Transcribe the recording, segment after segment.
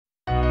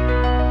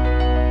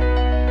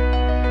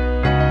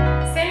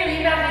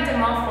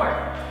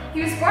He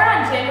was born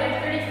on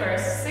January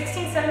 31st,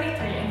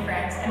 1673 in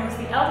France and was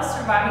the eldest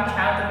surviving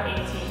child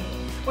of 18.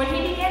 When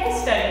he began his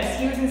studies,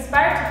 he was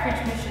inspired to preach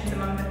missions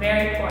among the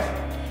very poor.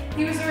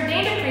 He was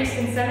ordained a priest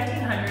in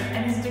 1700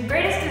 and his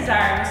greatest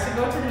desire was to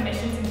go to the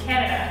missions in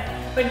Canada,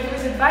 but he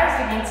was advised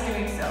against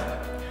doing so.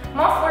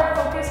 Montfort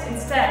focused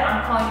instead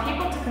on calling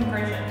people to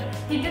conversion.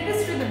 He did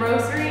this through the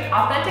rosary,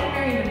 authentic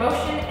Marian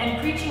devotion,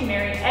 and preaching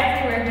Mary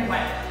everywhere he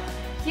went.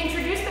 He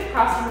introduced the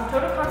process of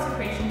total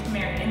consecration to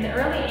Mary in the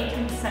early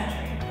 18th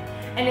century,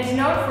 and is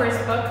known for his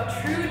book,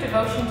 True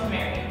Devotion to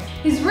Mary.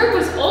 His work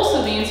was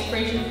also the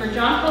inspiration for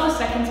John Paul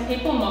II's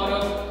papal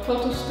motto,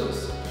 Totus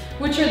Tuus,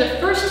 which are the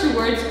first two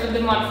words of the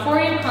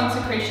Montfortian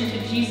consecration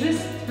to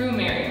Jesus through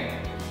Mary.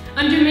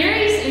 Under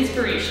Mary's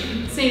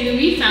inspiration, St.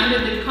 Louis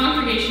founded the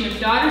Congregation of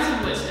Daughters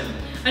of Wisdom,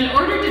 an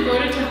order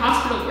devoted to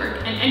hospital work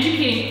and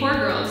educating poor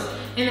girls,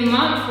 and the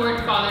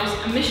Montfort Fathers,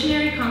 a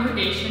missionary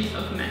congregation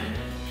of men.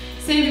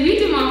 St. Louis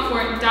de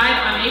Montfort died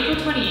on April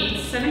 28,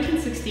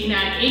 1716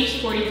 at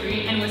age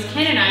 43 and was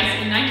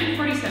canonized in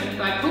 1947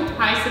 by Pope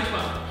Pius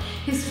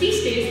XII. His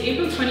feast day is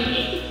April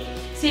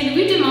 28th. St.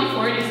 Louis de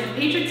Montfort is the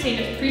patron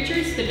saint of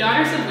preachers, the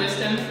Daughters of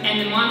Wisdom, and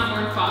the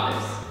Montfort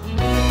Fathers.